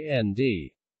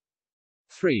 JND.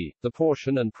 3. The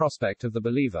portion and prospect of the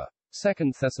believer.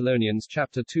 2 Thessalonians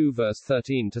chapter 2 verse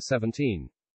 13 to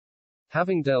 17.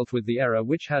 Having dealt with the error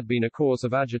which had been a cause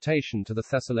of agitation to the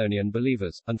Thessalonian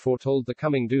believers, and foretold the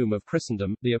coming doom of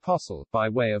Christendom, the apostle, by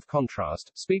way of contrast,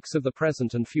 speaks of the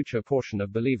present and future portion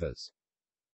of believers.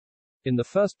 In the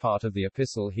first part of the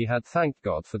epistle he had thanked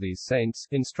God for these saints,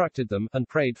 instructed them, and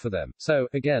prayed for them. So,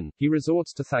 again, he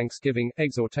resorts to thanksgiving,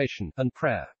 exhortation, and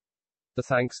prayer. The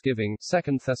thanksgiving,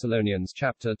 2 Thessalonians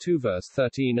chapter 2 verse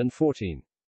 13 and 14.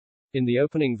 In the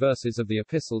opening verses of the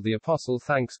epistle the apostle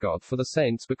thanks God for the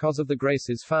saints because of the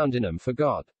graces found in them for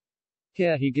God.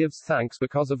 Here he gives thanks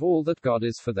because of all that God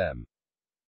is for them.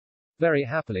 Very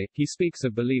happily, he speaks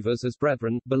of believers as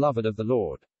brethren, beloved of the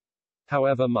Lord.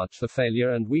 However much the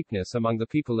failure and weakness among the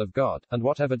people of God, and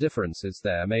whatever differences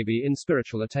there may be in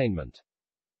spiritual attainment,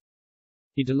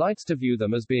 he delights to view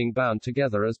them as being bound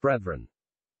together as brethren.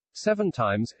 7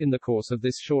 times, in the course of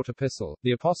this short epistle,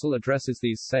 the apostle addresses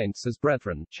these saints as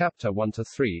brethren, chapter 1 to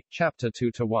 3, chapter 2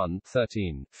 to 1,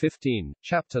 13, 15,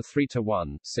 chapter 3 to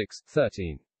 1, 6,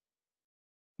 13.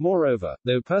 Moreover,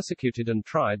 though persecuted and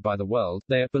tried by the world,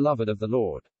 they are beloved of the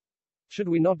Lord. Should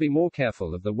we not be more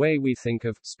careful of the way we think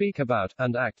of, speak about,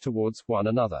 and act towards one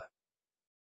another?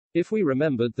 If we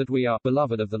remembered that we are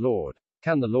beloved of the Lord,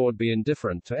 can the Lord be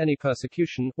indifferent to any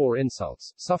persecution, or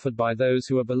insults, suffered by those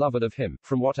who are beloved of him,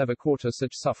 from whatever quarter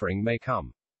such suffering may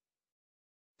come?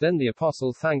 Then the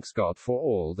apostle thanks God for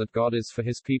all that God is for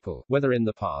his people, whether in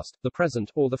the past, the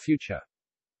present, or the future.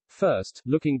 First,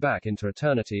 looking back into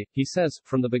eternity, he says,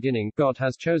 from the beginning, God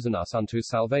has chosen us unto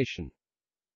salvation.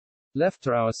 Left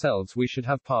to ourselves we should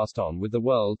have passed on with the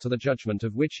world to the judgment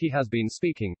of which he has been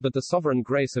speaking, but the sovereign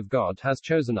grace of God has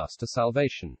chosen us to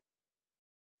salvation.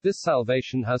 This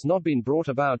salvation has not been brought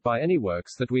about by any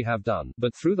works that we have done,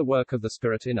 but through the work of the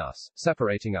Spirit in us,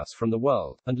 separating us from the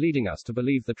world, and leading us to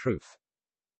believe the truth.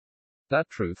 That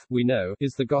truth, we know,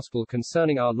 is the gospel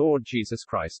concerning our Lord Jesus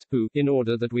Christ, who, in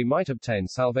order that we might obtain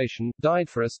salvation, died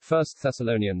for us. 1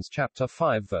 Thessalonians chapter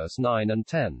 5 verse 9 and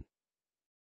 10.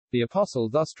 The apostle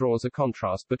thus draws a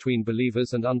contrast between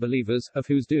believers and unbelievers, of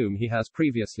whose doom he has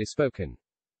previously spoken.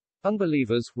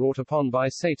 Unbelievers, wrought upon by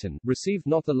Satan, received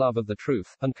not the love of the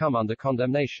truth, and come under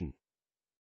condemnation.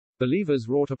 Believers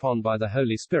wrought upon by the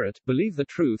Holy Spirit, believe the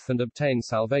truth and obtain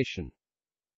salvation.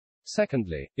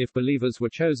 Secondly, if believers were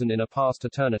chosen in a past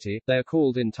eternity, they are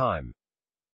called in time.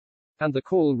 And the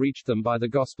call reached them by the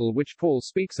gospel which Paul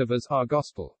speaks of as our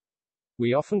gospel.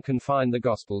 We often confine the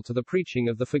gospel to the preaching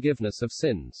of the forgiveness of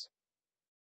sins.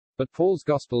 But Paul's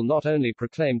gospel not only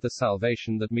proclaimed the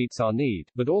salvation that meets our need,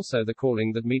 but also the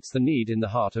calling that meets the need in the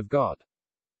heart of God.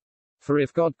 For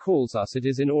if God calls us, it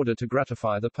is in order to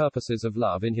gratify the purposes of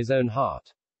love in his own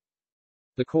heart.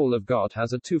 The call of God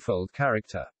has a twofold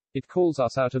character. It calls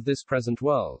us out of this present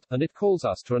world, and it calls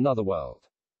us to another world.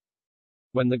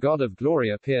 When the God of glory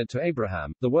appeared to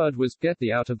Abraham, the word was, "Get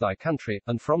thee out of thy country,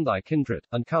 and from thy kindred,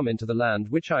 and come into the land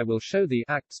which I will show thee."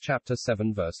 Acts chapter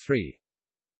 7 verse 3.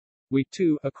 We,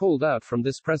 too, are called out from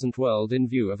this present world in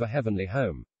view of a heavenly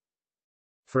home.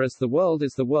 For as the world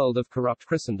is the world of corrupt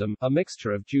Christendom, a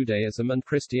mixture of Judaism and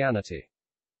Christianity.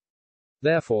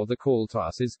 Therefore the call to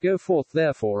us is, "Go forth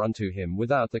therefore unto him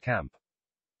without the camp."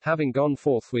 Having gone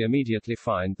forth we immediately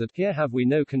find that, "Here have we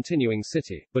no continuing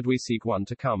city, but we seek one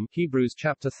to come." Hebrews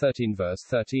chapter 13 verse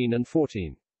 13 and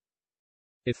 14.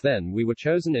 If then we were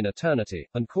chosen in eternity,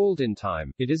 and called in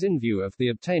time, it is in view of the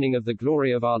obtaining of the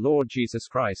glory of our Lord Jesus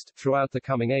Christ, throughout the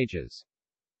coming ages.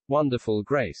 Wonderful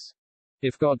grace!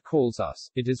 If God calls us,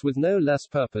 it is with no less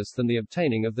purpose than the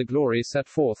obtaining of the glory set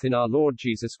forth in our Lord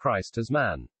Jesus Christ as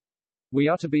man. We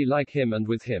are to be like him and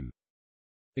with him.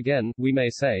 Again, we may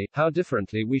say, how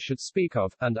differently we should speak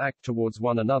of, and act towards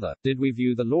one another, did we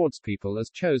view the Lord's people as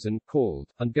chosen, called,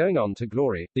 and going on to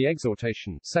glory. The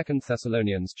exhortation, 2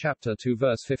 Thessalonians chapter 2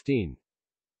 verse 15.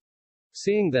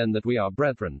 Seeing then that we are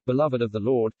brethren, beloved of the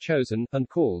Lord, chosen, and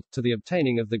called, to the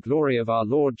obtaining of the glory of our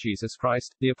Lord Jesus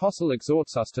Christ, the apostle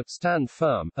exhorts us to stand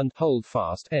firm, and hold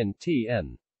fast,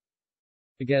 ntn.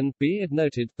 Again, be it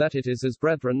noted, that it is as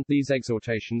brethren, these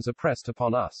exhortations are pressed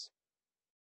upon us.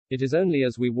 It is only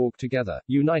as we walk together,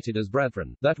 united as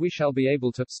brethren, that we shall be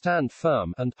able to stand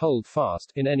firm and hold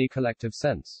fast in any collective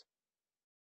sense.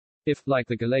 If, like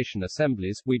the Galatian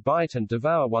assemblies, we bite and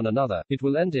devour one another, it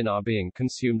will end in our being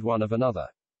consumed one of another.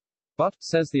 But,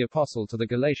 says the apostle to the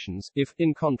Galatians, if,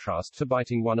 in contrast to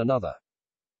biting one another,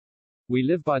 we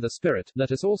live by the Spirit,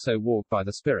 let us also walk by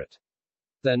the Spirit.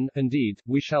 Then, indeed,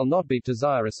 we shall not be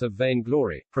desirous of vain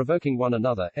glory, provoking one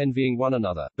another, envying one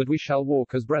another, but we shall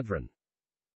walk as brethren,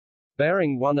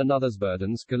 bearing one another's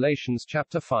burdens. Galatians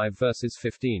chapter 5 verses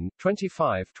 15,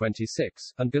 25,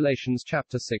 26, and Galatians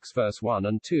chapter 6 verse 1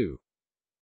 and 2.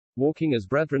 Walking as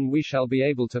brethren, we shall be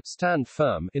able to stand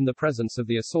firm in the presence of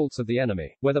the assaults of the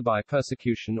enemy, whether by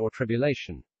persecution or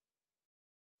tribulation.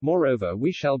 Moreover,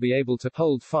 we shall be able to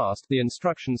hold fast the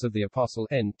instructions of the apostle,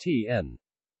 ntn.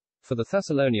 For the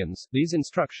Thessalonians, these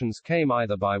instructions came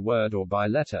either by word or by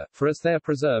letter, for as they are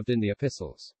preserved in the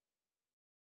epistles.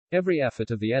 Every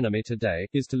effort of the enemy today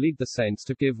is to lead the saints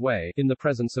to give way, in the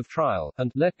presence of trial, and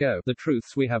let go the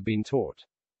truths we have been taught.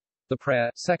 The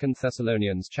prayer, 2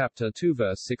 Thessalonians chapter 2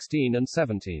 verse 16 and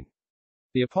 17.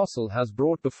 The apostle has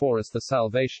brought before us the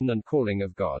salvation and calling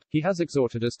of God. He has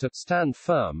exhorted us to stand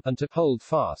firm and to hold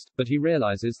fast, but he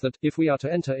realizes that, if we are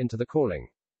to enter into the calling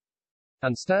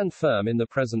and stand firm in the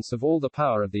presence of all the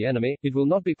power of the enemy, it will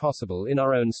not be possible in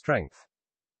our own strength.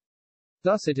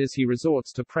 Thus it is he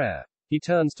resorts to prayer. He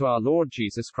turns to our Lord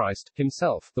Jesus Christ,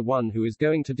 himself, the one who is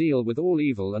going to deal with all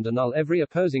evil and annul every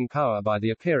opposing power by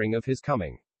the appearing of his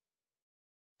coming.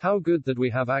 How good that we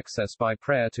have access by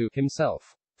prayer to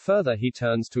himself. Further, he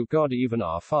turns to God, even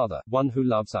our Father, one who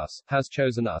loves us, has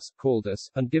chosen us, called us,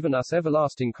 and given us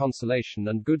everlasting consolation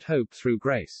and good hope through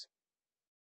grace.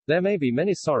 There may be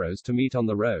many sorrows to meet on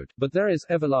the road, but there is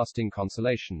everlasting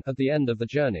consolation at the end of the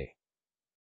journey.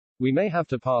 We may have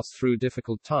to pass through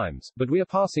difficult times, but we are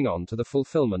passing on to the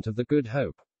fulfillment of the good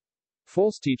hope.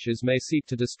 False teachers may seek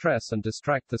to distress and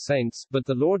distract the saints, but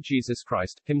the Lord Jesus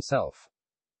Christ, himself,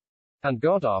 and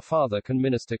God our Father can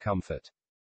minister comfort.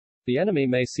 The enemy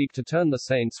may seek to turn the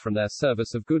saints from their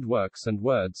service of good works and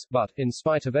words, but, in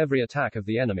spite of every attack of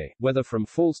the enemy, whether from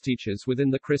false teachers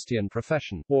within the Christian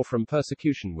profession, or from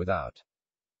persecution without,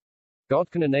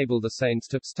 God can enable the saints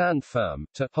to stand firm,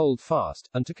 to hold fast,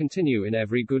 and to continue in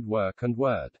every good work and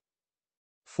word.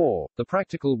 4. The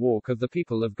practical walk of the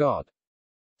people of God.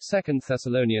 2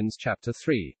 Thessalonians chapter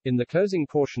 3. In the closing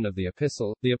portion of the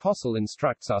epistle, the apostle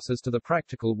instructs us as to the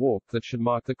practical walk that should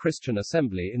mark the Christian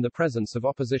assembly in the presence of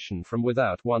opposition from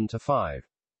without 1-5.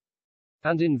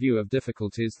 And in view of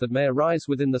difficulties that may arise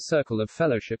within the circle of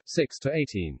fellowship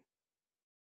 6-18.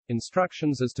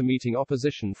 Instructions as to meeting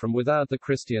opposition from without the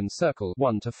Christian circle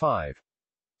 1-5.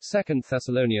 2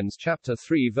 Thessalonians chapter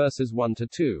 3 verses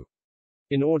 1-2.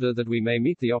 In order that we may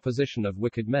meet the opposition of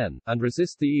wicked men, and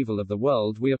resist the evil of the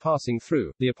world we are passing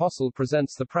through, the apostle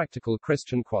presents the practical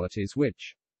Christian qualities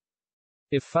which,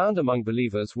 if found among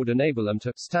believers, would enable them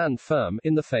to stand firm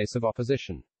in the face of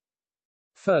opposition.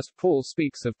 First, Paul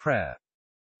speaks of prayer.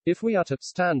 If we are to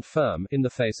stand firm in the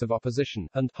face of opposition,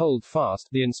 and hold fast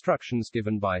the instructions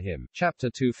given by him, chapter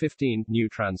 2:15, New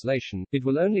Translation, it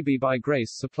will only be by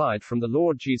grace supplied from the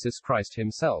Lord Jesus Christ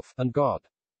himself, and God,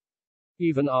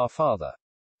 even our Father.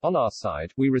 On our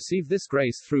side, we receive this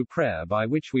grace through prayer, by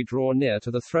which we draw near to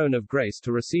the throne of grace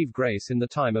to receive grace in the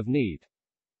time of need.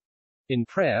 In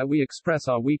prayer we express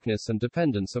our weakness and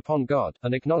dependence upon God,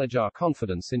 and acknowledge our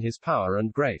confidence in His power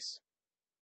and grace.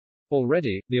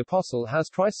 Already, the Apostle has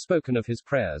twice spoken of his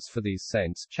prayers for these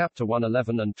saints, chapter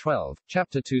 1:11 and 12,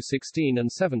 chapter 2:16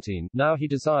 and 17, now he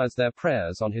desires their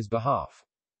prayers on his behalf.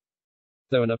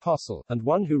 Though an apostle, and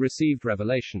one who received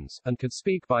revelations, and could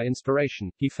speak by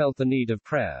inspiration, he felt the need of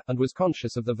prayer, and was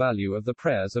conscious of the value of the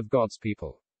prayers of God's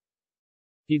people.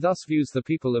 He thus views the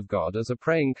people of God as a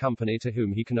praying company to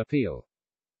whom he can appeal.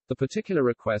 The particular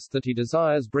request that he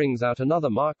desires brings out another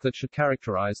mark that should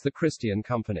characterize the Christian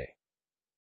company.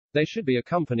 They should be a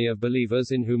company of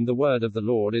believers in whom the word of the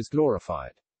Lord is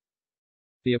glorified.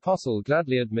 The apostle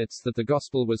gladly admits that the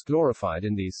gospel was glorified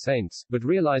in these saints, but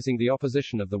realizing the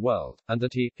opposition of the world, and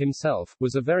that he, himself,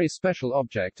 was a very special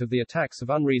object of the attacks of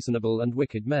unreasonable and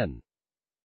wicked men.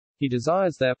 He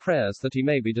desires their prayers that he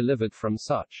may be delivered from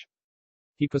such.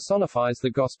 He personifies the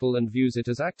gospel and views it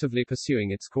as actively pursuing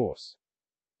its course.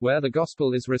 Where the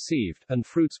gospel is received, and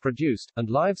fruits produced, and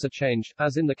lives are changed,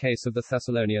 as in the case of the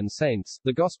Thessalonian saints,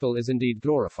 the gospel is indeed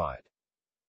glorified.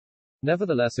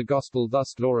 Nevertheless, a gospel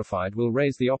thus glorified will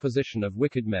raise the opposition of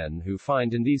wicked men who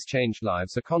find in these changed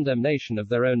lives a condemnation of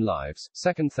their own lives.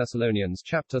 2 Thessalonians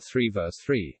chapter 3 verse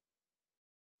 3.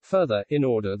 Further, in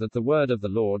order that the word of the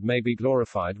Lord may be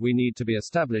glorified, we need to be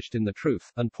established in the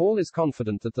truth, and Paul is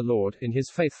confident that the Lord, in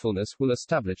his faithfulness, will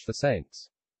establish the saints.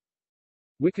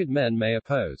 Wicked men may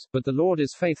oppose, but the Lord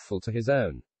is faithful to his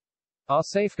own. Our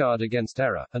safeguard against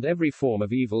error, and every form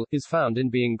of evil, is found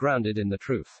in being grounded in the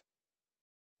truth.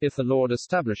 If the Lord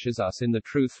establishes us in the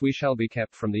truth, we shall be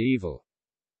kept from the evil.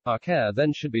 Our care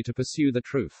then should be to pursue the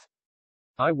truth.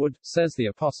 I would, says the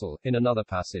apostle, in another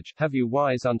passage, have you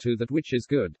wise unto that which is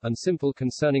good, and simple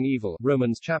concerning evil.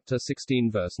 Romans chapter 16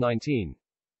 verse 19.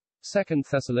 2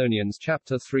 Thessalonians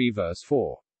chapter 3 verse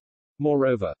 4.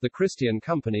 Moreover, the Christian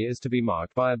company is to be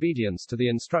marked by obedience to the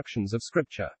instructions of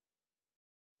Scripture.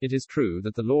 It is true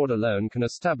that the Lord alone can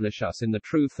establish us in the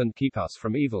truth and keep us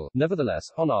from evil.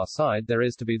 Nevertheless, on our side there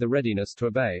is to be the readiness to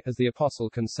obey, as the apostle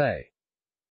can say,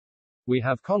 we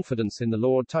have confidence in the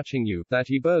Lord touching you, that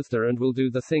ye both do and will do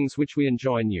the things which we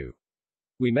enjoin you.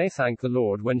 We may thank the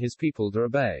Lord when his people do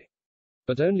obey.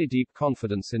 But only deep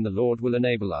confidence in the Lord will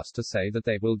enable us to say that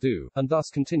they will do, and thus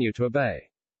continue to obey.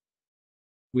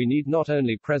 We need not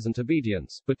only present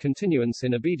obedience, but continuance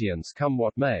in obedience come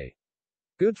what may.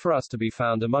 Good for us to be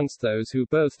found amongst those who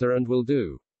both do and will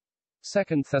do.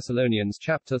 2 Thessalonians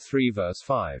chapter 3 verse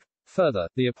 5. Further,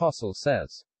 the apostle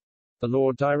says, the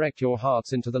Lord direct your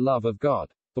hearts into the love of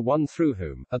God, the one through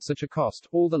whom, at such a cost,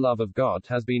 all the love of God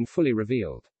has been fully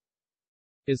revealed.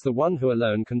 Is the one who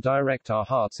alone can direct our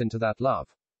hearts into that love.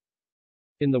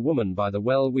 In the woman by the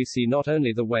well we see not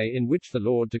only the way in which the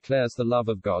Lord declares the love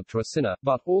of God to a sinner,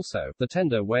 but also the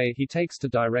tender way he takes to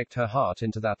direct her heart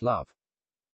into that love.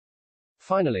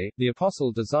 Finally, the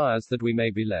apostle desires that we may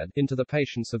be led into the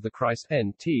patience of the Christ.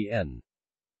 NTN.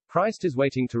 Christ is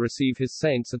waiting to receive his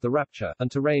saints at the rapture, and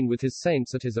to reign with his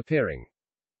saints at his appearing.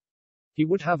 He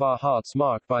would have our hearts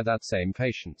marked by that same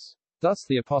patience. Thus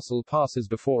the apostle passes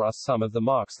before us some of the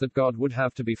marks that God would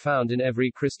have to be found in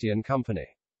every Christian company.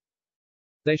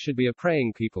 They should be a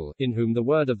praying people, in whom the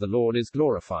word of the Lord is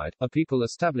glorified, a people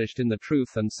established in the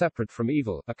truth and separate from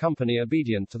evil, a company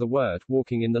obedient to the word,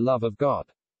 walking in the love of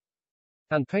God,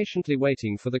 and patiently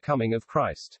waiting for the coming of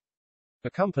Christ. A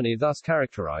company thus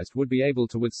characterized would be able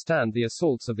to withstand the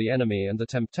assaults of the enemy and the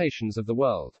temptations of the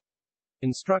world.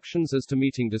 Instructions as to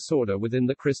meeting disorder within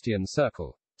the Christian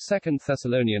circle. 2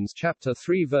 Thessalonians chapter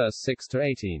 3 verse 6 to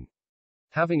 18.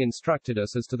 Having instructed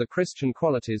us as to the Christian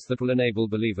qualities that will enable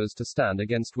believers to stand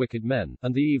against wicked men,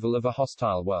 and the evil of a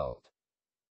hostile world,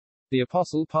 the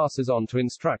apostle passes on to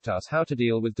instruct us how to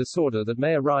deal with disorder that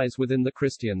may arise within the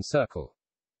Christian circle.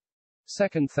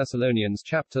 2 Thessalonians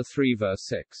chapter 3 verse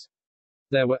 6.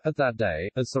 There were, at that day,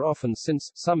 as there often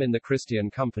since, some in the Christian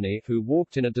company, who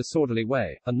walked in a disorderly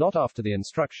way, and not after the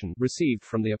instruction received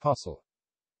from the apostle.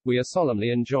 We are solemnly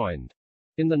enjoined,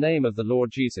 in the name of the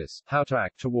Lord Jesus, how to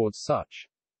act towards such.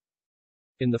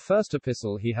 In the first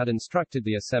epistle he had instructed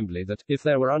the assembly that, if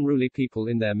there were unruly people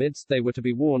in their midst, they were to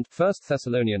be warned. 1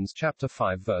 Thessalonians chapter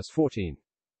 5 verse 14.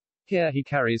 Here he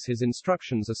carries his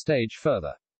instructions a stage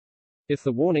further. If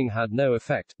the warning had no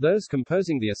effect, those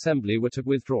composing the assembly were to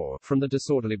withdraw from the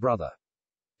disorderly brother.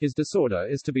 His disorder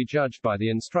is to be judged by the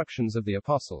instructions of the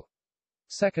apostle.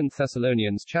 2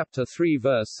 Thessalonians chapter 3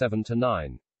 verse 7 to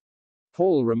 9.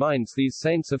 Paul reminds these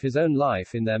saints of his own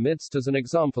life in their midst as an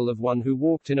example of one who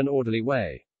walked in an orderly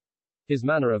way. His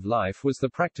manner of life was the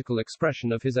practical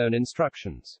expression of his own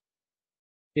instructions.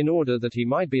 In order that he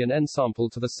might be an ensample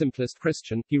to the simplest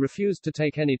Christian, he refused to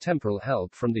take any temporal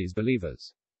help from these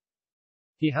believers.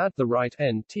 He had the right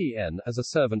as a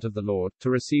servant of the Lord, to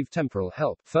receive temporal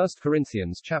help. 1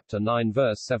 Corinthians chapter 9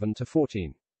 verse 7 to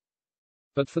 14.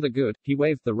 But for the good, he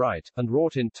waived the right, and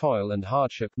wrought in toil and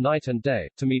hardship, night and day,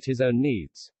 to meet his own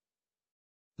needs.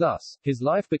 Thus, his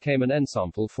life became an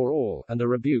ensample for all, and a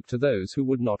rebuke to those who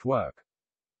would not work.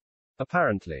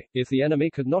 Apparently, if the enemy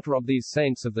could not rob these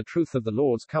saints of the truth of the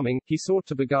Lord's coming, he sought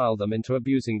to beguile them into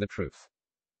abusing the truth,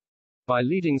 by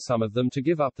leading some of them to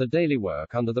give up the daily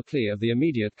work under the plea of the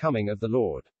immediate coming of the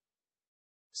Lord.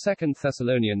 2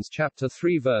 Thessalonians chapter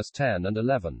 3 verse 10 and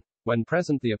 11. When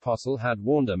present the apostle had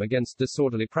warned them against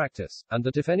disorderly practice, and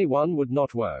that if anyone would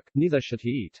not work, neither should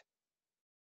he eat.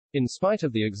 In spite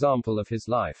of the example of his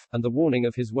life, and the warning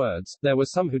of his words, there were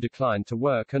some who declined to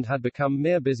work and had become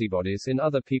mere busybodies in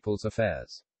other people's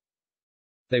affairs.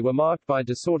 They were marked by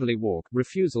disorderly walk,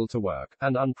 refusal to work,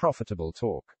 and unprofitable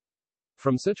talk.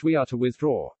 From such we are to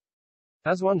withdraw.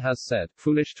 As one has said,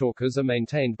 foolish talkers are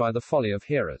maintained by the folly of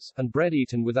hearers, and bread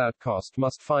eaten without cost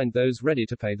must find those ready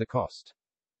to pay the cost.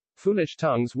 Foolish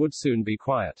tongues would soon be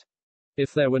quiet,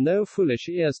 if there were no foolish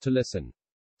ears to listen.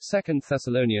 2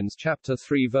 Thessalonians chapter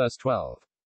 3 verse 12.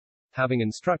 Having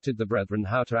instructed the brethren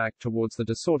how to act towards the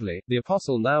disorderly, the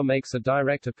apostle now makes a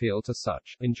direct appeal to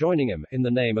such, enjoining him, in the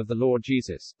name of the Lord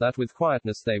Jesus, that with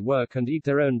quietness they work and eat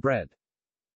their own bread.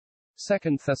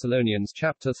 2 Thessalonians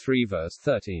chapter 3 verse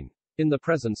 13. In the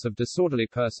presence of disorderly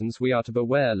persons we are to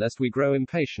beware lest we grow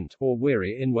impatient, or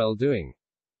weary in well-doing.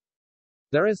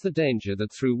 There is the danger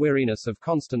that through weariness of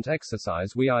constant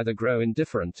exercise we either grow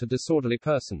indifferent to disorderly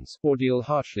persons, or deal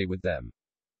harshly with them.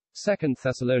 2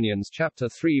 Thessalonians chapter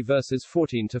 3 verses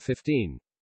 14 to 15.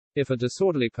 If a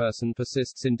disorderly person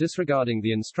persists in disregarding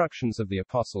the instructions of the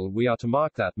apostle, we are to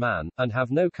mark that man, and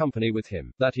have no company with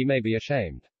him, that he may be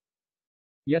ashamed.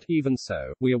 Yet even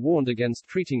so, we are warned against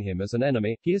treating him as an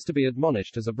enemy, he is to be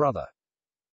admonished as a brother.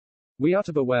 We are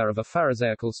to beware of a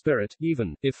Pharisaical spirit,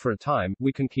 even if for a time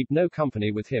we can keep no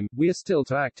company with him, we are still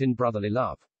to act in brotherly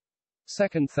love.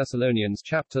 2 Thessalonians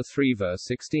chapter 3 verse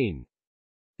 16.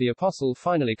 The apostle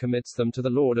finally commits them to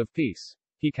the Lord of peace.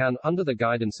 He can, under the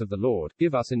guidance of the Lord,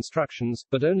 give us instructions,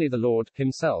 but only the Lord,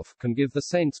 himself, can give the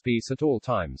saints peace at all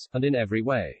times, and in every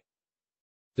way.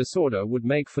 Disorder would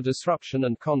make for disruption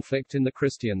and conflict in the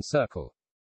Christian circle.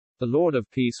 The Lord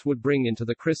of peace would bring into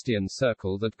the Christian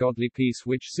circle that godly peace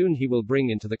which soon he will bring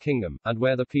into the kingdom, and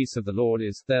where the peace of the Lord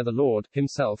is, there the Lord,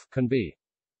 himself, can be.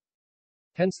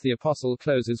 Hence the apostle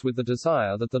closes with the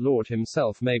desire that the Lord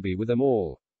himself may be with them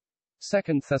all.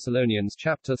 2 Thessalonians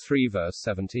chapter 3 verse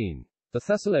 17. The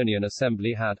Thessalonian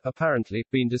assembly had, apparently,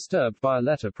 been disturbed by a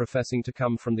letter professing to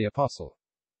come from the apostle.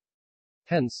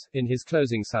 Hence, in his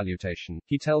closing salutation,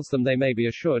 he tells them they may be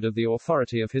assured of the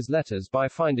authority of his letters by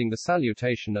finding the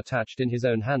salutation attached in his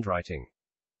own handwriting.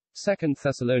 2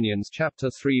 Thessalonians chapter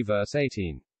 3 verse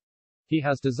 18. He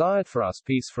has desired for us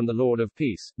peace from the Lord of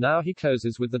peace. Now he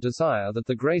closes with the desire that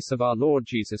the grace of our Lord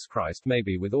Jesus Christ may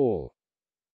be with all.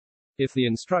 If the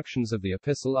instructions of the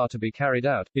epistle are to be carried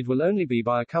out, it will only be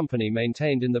by a company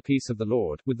maintained in the peace of the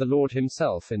Lord, with the Lord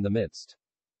himself in the midst,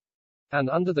 and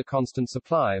under the constant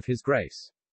supply of his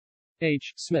grace.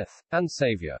 H. Smith, and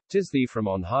Saviour, 'tis thee from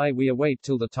on high we await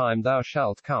till the time thou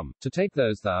shalt come, to take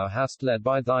those thou hast led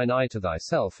by thine eye to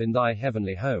thyself in thy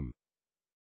heavenly home.